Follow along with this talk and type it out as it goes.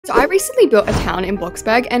So I recently built a town in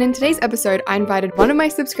Bloxburg, and in today's episode, I invited one of my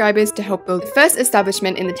subscribers to help build the first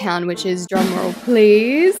establishment in the town, which is, drumroll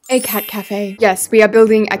please, a cat cafe. Yes, we are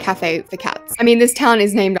building a cafe for cats. I mean, this town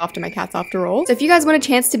is named after my cats after all. So if you guys want a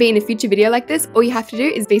chance to be in a future video like this, all you have to do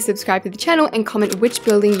is be subscribed to the channel and comment which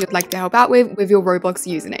building you'd like to help out with your Roblox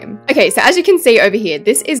username. Okay, so as you can see over here,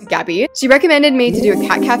 this is Gabby. She recommended me to do a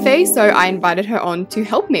cat cafe, so I invited her on to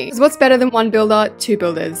help me. Because what's better than one builder, two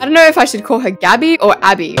builders? I don't know if I should call her Gabby or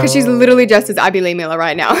Abby, because she's literally dressed as Abby Lee Miller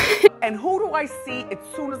right now. And who do I see as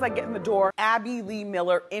soon as I get in the door? Abby Lee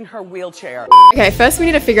Miller in her wheelchair. Okay, first we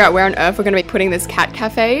need to figure out where on earth we're going to be putting this cat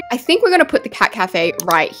cafe. I think we're going to put the cat cafe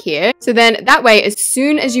right here. So then that way, as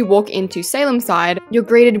soon as you walk into Salem side, you're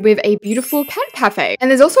greeted with a beautiful cat cafe. And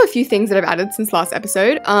there's also a few things that I've added since last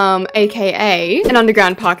episode, aka an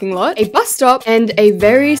underground parking lot, a bus stop, and a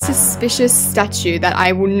very suspicious statue that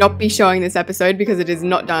I will not be showing this episode because it is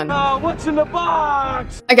not done. Oh, what's in the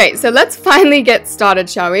box? Okay, so let's finally get started,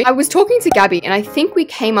 shall we? I was talking to Gabby and I think we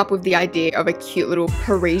came up with the idea of a cute little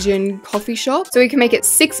Parisian coffee shop. So we can make it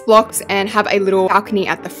 6 blocks and have a little balcony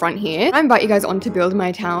at the front here. I invite you guys on to build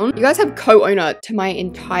my town. You guys have co-owner to my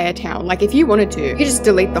entire town. Like if you wanted to, you could just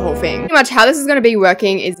delete the whole thing. Pretty much how this is going to be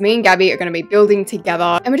working is me and Gabby are going to be building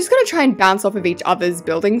together and we're just going to try and bounce off of each other's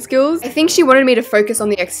building skills. I think she wanted me to focus on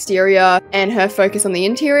the exterior and her focus on the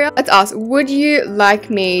interior. Let's ask, would you like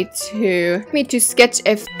me to sketch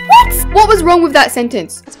if... What was wrong with that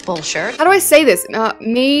sentence? That's bullshit. How do I say this?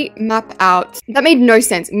 Me map out. That made no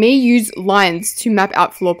sense. Me use lines to map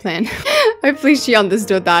out floor plan. Hopefully she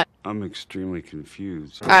understood that. I'm extremely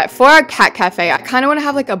confused. Alright, for our cat cafe, I kind of want to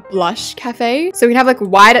have like a blush cafe. So we can have like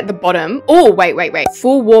white at the bottom. Oh, wait.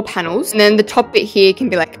 Full wall panels. And then the top bit here can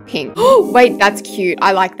be like pink. Oh, wait, that's cute.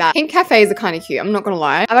 I like that. Pink cafes are kind of cute. I'm not gonna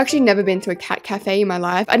lie. I've actually never been to a cat cafe in my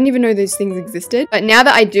life. I didn't even know those things existed. But now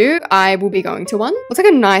that I do, I will be going to one. It's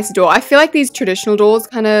like a nice door. I feel like these traditional doors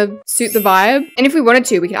kind of suit the vibe. And if we wanted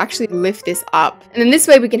to, we could actually lift this up. And then this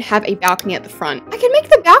way we can have a balcony at the front. I can make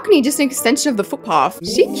the balcony just an extension of the footpath.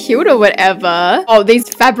 Is she cute or whatever? Oh,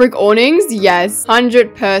 these fabric awnings? Yes,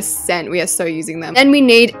 100%. We are so using them. And we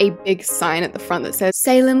need a big sign at the front that says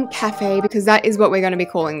Salem Cafe because that is what we're going to be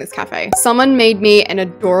calling this cafe. Someone made me an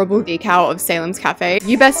adorable decal of Salem's Cafe.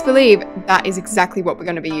 You best believe that is exactly what we're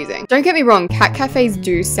going to be using. Don't get me wrong, cat cafes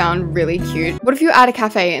do sound really cute. What if you were at a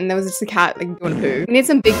cafe and there was just a cat like doing a poo? We need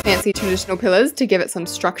some big fancy traditional pillars to give it some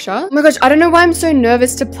structure. Oh my gosh, I don't know why I'm so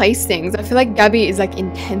nervous to place things. I feel like Gabby is like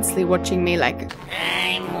intensely watching me like...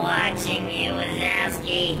 I'm watching you,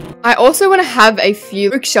 Wazowski. I also want to have a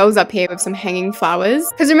few bookshelves up here with some hanging flowers.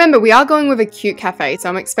 Because remember, we are going with a cute cafe, so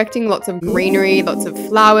I'm expecting lots of greenery, lots of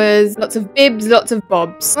flowers, lots of bibs, lots of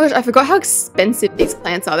bobs. Oh my gosh, I forgot how expensive these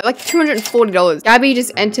plants are. They're like $240. Gabby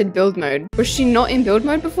just entered build mode. Was she not in build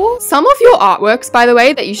mode before? Some of your artworks, by the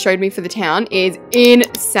way, that you showed me for the town is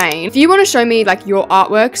insane. If you want to show me like your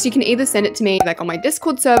artworks, you can either send it to me like on my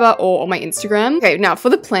Discord server or on my Instagram. Okay, now for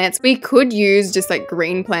the plants, we could use just like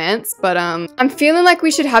green plants, but I'm feeling like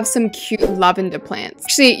we should have some cute lavender plants.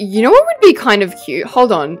 Actually, you know what would be kind of cute?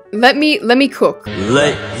 Hold on. Let me cook.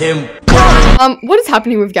 Let him what is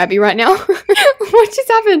happening with Gabby right now? What just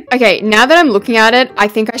happened? Okay, now that I'm looking at it, I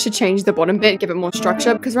think I should change the bottom bit, give it more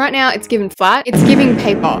structure, because right now it's given flat. It's giving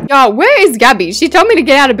paper. Yo, where is Gabby? She told me to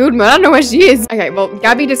get out of build mode. I don't know where she is. Okay, well,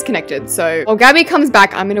 Gabby disconnected. So while Gabby comes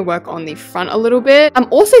back, I'm gonna work on the front a little bit. I'm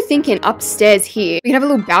also thinking upstairs here, we can have a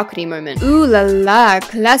little balcony moment. Ooh la la,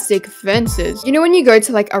 classic fences. You know when you go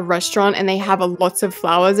to like a restaurant and they have lots of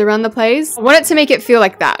flowers around the place? I want it to make it feel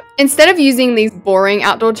like that. Instead of using these boring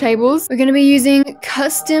outdoor tables, we're gonna be using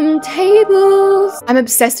custom tables. I'm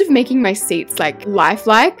obsessed with making my seats like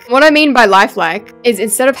lifelike. What I mean by lifelike is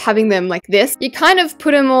instead of having them like this, you kind of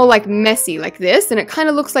put them all like messy like this and it kind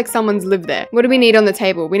of looks like someone's lived there. What do we need on the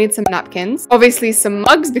table? We need some napkins, obviously some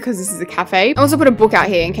mugs because this is a cafe. I also put a book out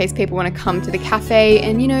here in case people want to come to the cafe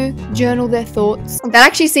and, you know, journal their thoughts. That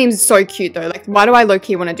actually seems so cute though. Like, why do I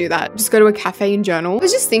low-key want to do that? Just go to a cafe and journal. I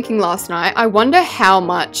was just thinking last night, I wonder how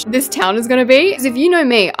much this town is going to be. Because if you know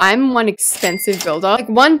me, I'm one expensive builder. Like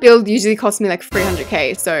one build usually costs me like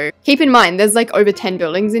 300k. So keep in mind, there's like over 10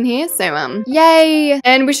 buildings in here. So yay.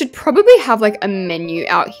 And we should probably have like a menu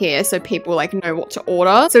out here so people like know what to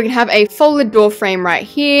order. So we can have a folded door frame right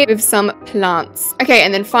here with some plants. Okay,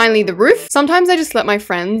 and then finally the roof. Sometimes I just let my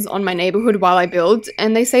friends on my neighborhood while I build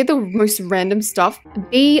and they say the most random stuff.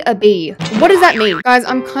 Be a bee. What does that mean? Guys,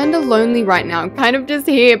 I'm kind of lonely right now. I'm kind of just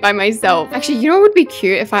here by myself. Actually, you know what would be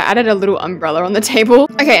cute if if I added a little umbrella on the table.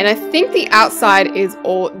 Okay, and I think the outside is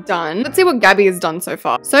all done. Let's see what Gabby has done so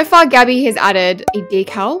far. So far, Gabby has added a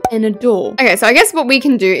decal and a door. Okay, so I guess what we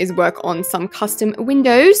can do is work on some custom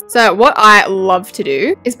windows. So what I love to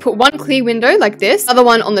do is put one clear window like this, other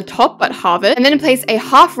one on the top but halve it, and then place a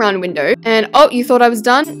half round window. And oh, you thought I was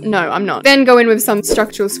done? No, I'm not. Then go in with some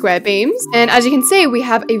structural square beams. And as you can see, we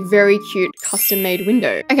have a very cute custom made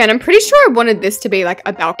window. Okay, and I'm pretty sure I wanted this to be like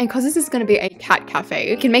a balcony, and because this is going to be a cat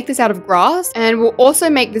cafe, we can make this out of grass, and we'll also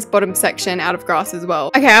make this bottom section out of grass as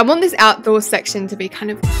well. Okay, I want this outdoor section to be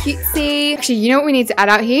kind of cutesy. Actually, you know what we need to add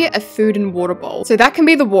out here? A food and water bowl. So that can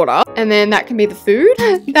be the water, and then that can be the food.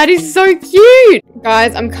 That is so cute.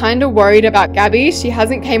 Guys, I'm kind of worried about Gabby. She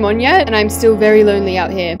hasn't came on yet, and I'm still very lonely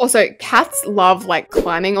out here. Also, cats love like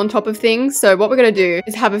climbing on top of things. So what we're going to do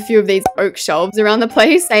is have a few of these oak shelves around the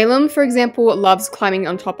place. Salem, for example, loves climbing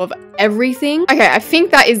on top of everything. Okay, I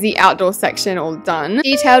think that is the outdoor section all done.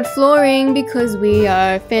 Detailed flooring because we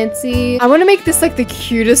are fancy. I want to make this like the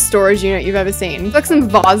cutest storage unit you've ever seen. Like some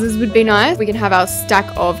vases would be nice. We can have our stack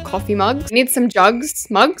of coffee mugs. We need some jugs.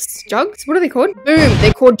 Jugs? What are they called? Boom,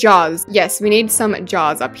 they're called jars. Yes, we need some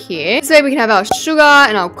jars up here. This way we can have our sugar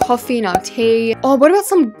and our coffee and our tea. Oh, what about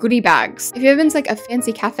some goodie bags? If you've ever been to like a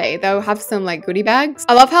fancy cafe, they'll have some like goodie bags.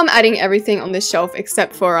 I love how I'm adding everything on this shelf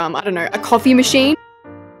except for, I don't know, a coffee machine.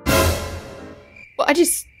 Well,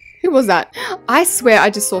 who was that? I swear I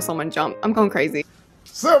just saw someone jump. I'm going crazy.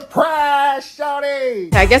 Surprise, shawty!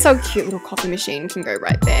 Okay, I guess our cute little coffee machine can go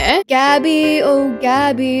right there. Gabby, oh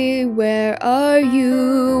Gabby, where are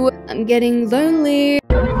you? I'm getting lonely.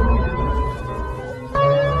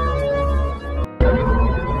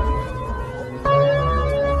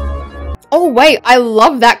 Oh wait, I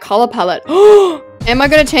love that color palette. Am I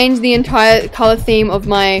gonna change the entire color theme of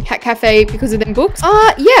my cat cafe because of them books?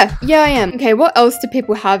 Yeah, I am. Okay, what else do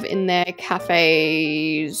people have in their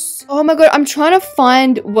cafes? Oh my god, I'm trying to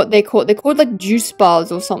find what they're called. They're called like juice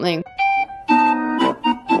bars or something.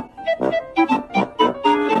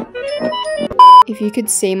 If you could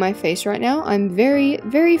see my face right now, I'm very,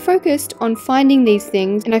 very focused on finding these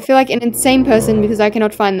things, and I feel like an insane person because I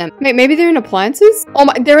cannot find them. Maybe they're in appliances? Oh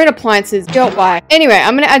my, they're in appliances. Don't buy. Anyway,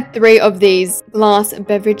 I'm gonna add 3 of these glass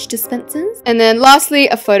beverage dispensers, and then lastly,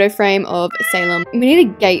 a photo frame of Salem. We need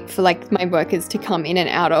a gate for like my workers to come in and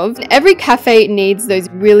out of. Every cafe needs those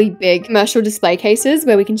really big commercial display cases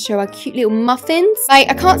where we can show our cute little muffins. I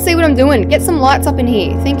can't see what I'm doing. Get some lights up in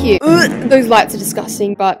here. Thank you. Ugh, those lights are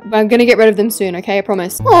disgusting, but I'm gonna get rid of them soon. Okay, I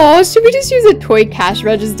promise. Oh, should we just use a toy cash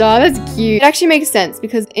register? That's cute. It actually makes sense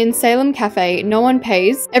because in Salem Cafe, no one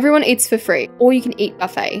pays. Everyone eats for free, or you can eat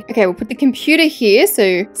buffet. Okay, we'll put the computer here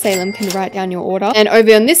so Salem can write down your order. And over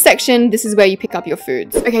in this section, this is where you pick up your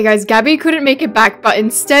foods. Okay, guys, Gabby couldn't make it back, but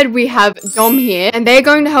instead we have Dom here, and they're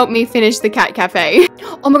going to help me finish the cat cafe.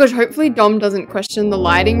 Oh my gosh, hopefully Dom doesn't question the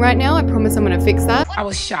lighting right now. I promise I'm gonna fix that. I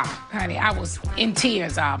was shocked, honey. I was in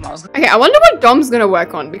tears almost. Okay, I wonder what Dom's gonna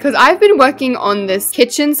work on because I've been working on this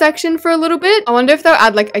kitchen section for a little bit. I wonder if they'll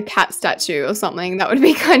add like a cat statue or something. That would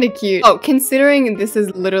be kind of cute. Oh, considering this is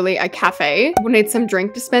literally a cafe, we'll need some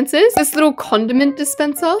drink dispensers, this little condiment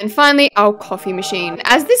dispenser, and finally our coffee machine.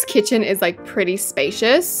 As this kitchen is like pretty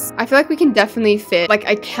spacious, I feel like we can definitely fit like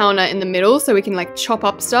a counter in the middle so we can like chop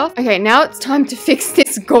up stuff. Okay, now it's time to fix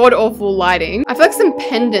this god-awful lighting. I feel like some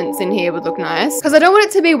pendants in here would look nice because I don't want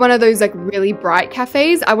it to be one of those like really bright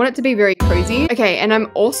cafes. I want it to be very cozy. Okay, and I'm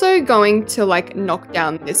also going to like knock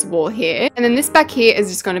down this wall here, and then this back here is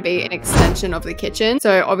just going to be an extension of the kitchen.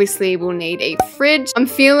 So obviously we'll need a fridge. I'm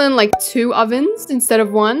feeling like 2 ovens instead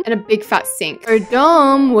of 1, and a big fat sink. Oh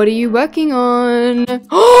Dom, what are you working on?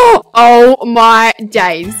 Oh my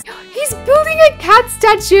days, he's building a cat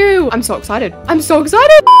statue. I'm so excited. I'm so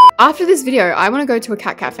excited. After this video, I want to go to a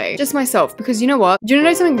cat cafe, just myself, because you know what? Do you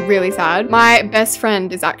know something really sad? My best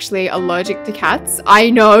friend is actually allergic to cats.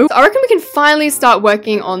 I know. So I reckon we can finally start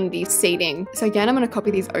working on the seating. So again, I'm going to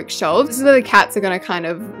copy these oak shelves. This is where the cats are going to kind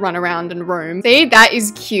of run around and roam. See, that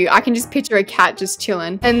is cute. I can just picture a cat just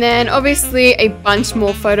chilling. And then obviously a bunch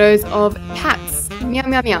more photos of cats. Meow,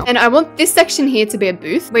 meow, meow. And I want this section here to be a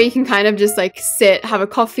booth where you can kind of just like sit, have a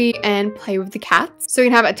coffee, and play with the cats. So you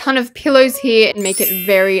can have a ton of pillows here and make it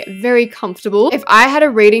very, very comfortable. If I had a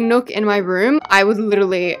reading nook in my room, I would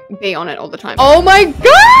literally be on it all the time. Oh my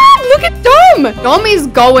god! Look at Dom! Dom is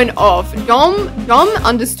going off. Dom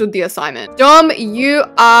understood the assignment. Dom, you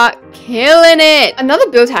are killing it. Another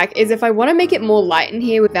build hack is if I want to make it more light in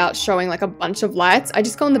here without showing like a bunch of lights, I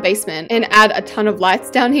just go in the basement and add a ton of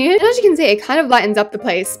lights down here. And as you can see, it kind of lightens up the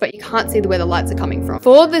place, but you can't see where the lights are coming from.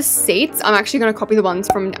 For the seats, I'm actually going to copy the ones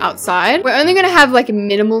from outside. We're only going to have like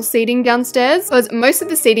minimal seating downstairs because most of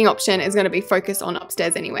the seating option is going to be focused on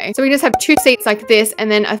upstairs anyway. So we just have 2 seats like this and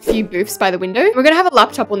then a few booths by the window. We're going to have a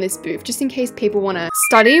laptop on this booth just in case people want to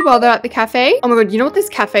study while they're at the cafe. Oh my god, you know what this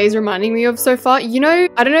cafe is reminding me of so far? You know,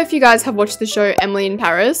 I don't know if you guys have watched the show Emily in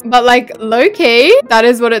Paris, but like low-key, that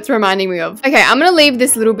is what it's reminding me of. Okay, I'm going to leave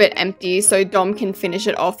this little bit empty so Dom can finish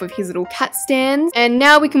it off with his little cat stands. And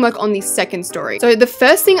now we can work on the second story. So the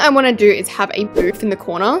first thing I want to do is have a booth in the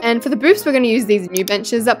corner. And for the booths, we're going to use these new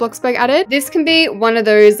benches that Bloxburg added. This can be one of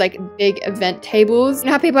those like big event tables. You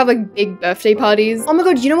know how people have like big birthday parties? Oh my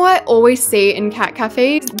god, you know what I always see in cat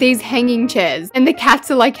cafes? These hanging chairs and the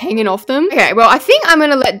cats are like hanging off them. Okay, well, I think I'm going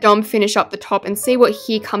to let Dom finish up the top and see what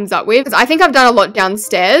he comes up with. Because I think I've done a lot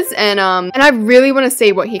downstairs and I really want to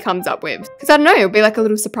see what he comes up with. Because I don't know, it'll be like a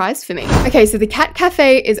little surprise for me. Okay, so the cat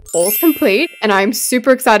cafe is all complete and I'm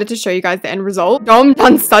super excited to show you guys the end result. Dom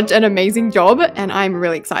done such an amazing job and I'm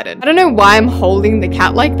really excited. I don't know why I'm holding the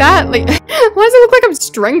cat like that. Like, why does it look like I'm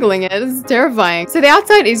strangling it? This is terrifying. So the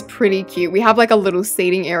outside is pretty cute. We have like a little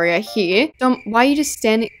seating area here. Dom, why are you just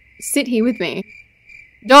standing? Sit here with me.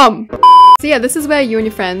 Dom. So yeah, this is where you and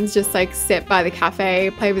your friends just like sit by the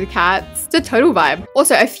cafe, play with the cats. It's a total vibe.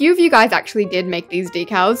 Also, a few of you guys actually did make these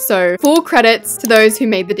decals. So full credits to those who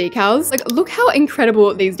made the decals. Like, look how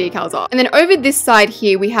incredible these decals are. And then over this side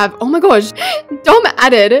here, we have, oh my gosh, Dom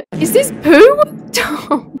added, is this poo?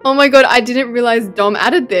 Dom. Oh my god, I didn't realize Dom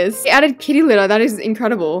added this. He added kitty litter. That is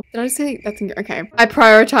incredible. Did I say that's okay? I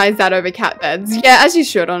prioritize that over cat beds. Yeah, as you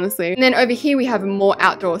should, honestly. And then over here, we have more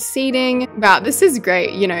outdoor seating. Wow, this is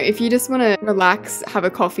great. You know, if you just want to relax, have a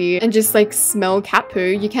coffee, and just like smell cat poo,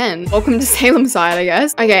 you can. Welcome to Salem side, I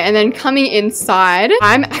guess. Okay, and then coming inside,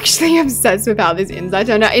 I'm actually obsessed with how this inside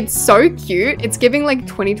turned out. It's so cute. It's giving like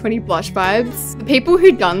 2020 blush vibes. The people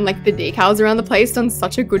who done like the decals around the place done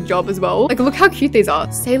such a good job as well. Like, look how cute these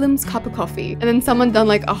are. Salem's cup of coffee. And then someone done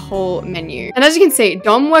like a whole menu. And as you can see,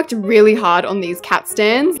 Dom worked really hard on these cat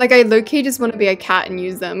stands. Like, I low-key just want to be a cat and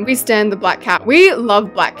use them. We stand the black cat. We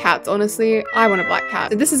love black cats, honestly. I want a black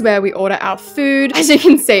cat. So this is where we order our food. As you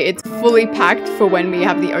can see, it's fully packed for when we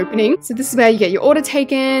have the opening. So this is where you get your order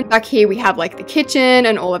taken. Back here, we have like the kitchen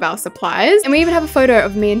and all of our supplies. And we even have a photo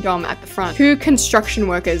of me and Dom at the front. 2 construction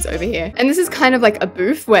workers over here. And this is kind of like a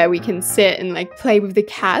booth where we can sit and like play with the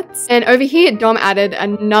cats. And over here, Dom added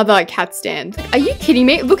another cat stand. Are you kidding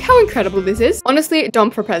me? Look how incredible this is. Honestly,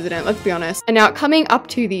 Dom for president, let's be honest. And now coming up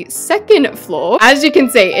to the second floor, as you can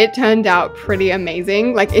see, it turned out pretty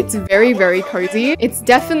amazing. Like, it's very, very cozy. It's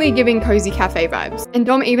definitely giving cozy cafe vibes. And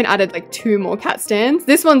Dom even added like 2 more cat stands.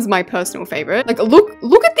 This one's my personal favorite. Like,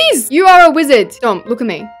 look at these. You are a wizard. Dom, look at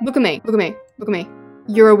me. Look at me. Look at me. Look at me.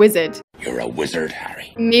 You're a wizard. You're a wizard,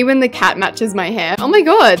 Harry. Me when the cat matches my hair. Oh my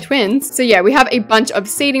god, twins. So yeah, we have a bunch of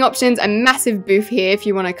seating options, a massive booth here if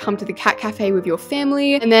you want to come to the cat cafe with your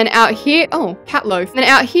family. And then out here, oh, cat loaf. And then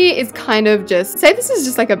out here is kind of just, say this is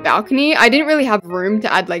just like a balcony. I didn't really have room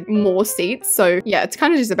to add like more seats. So yeah, it's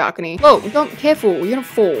kind of just a balcony. Whoa, don't, careful, you're gonna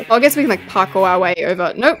fall. Well, I guess we can like parkour our way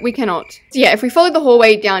over. Nope, we cannot. So yeah, if we follow the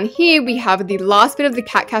hallway down here, we have the last bit of the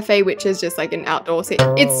cat cafe, which is just like an outdoor seat.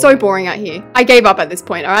 It's so boring out here. I gave up at this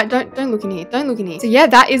point, all right? Don't look in here. Don't look in here. So yeah,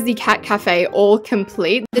 that is the cat cafe all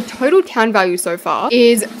complete. The total town value so far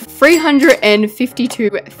is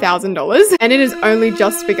 $352,000 and it has only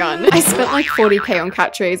just begun. I spent like 40k on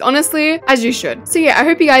cat trees, honestly, as you should. So yeah, I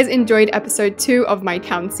hope you guys enjoyed episode 2 of my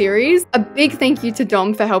town series. A big thank you to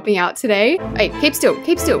Dom for helping out today. Hey, keep still,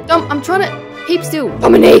 keep still. Dom, I'm trying to keep still.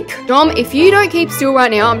 Dominique! Dom, if you don't keep still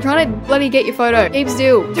right now, I'm trying to bloody get your photo. Keep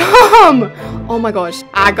still. Dom! Oh my gosh,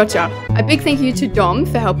 I gotcha. A big thank you to Dom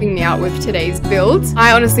for helping me out with today's build.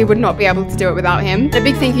 I honestly would not be able to do it without him. And a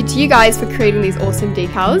big thank you to you guys for creating these awesome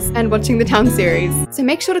decals and watching the town series. So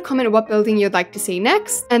make sure to comment what building you'd like to see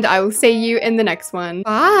next, and I will see you in the next one.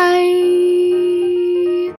 Bye!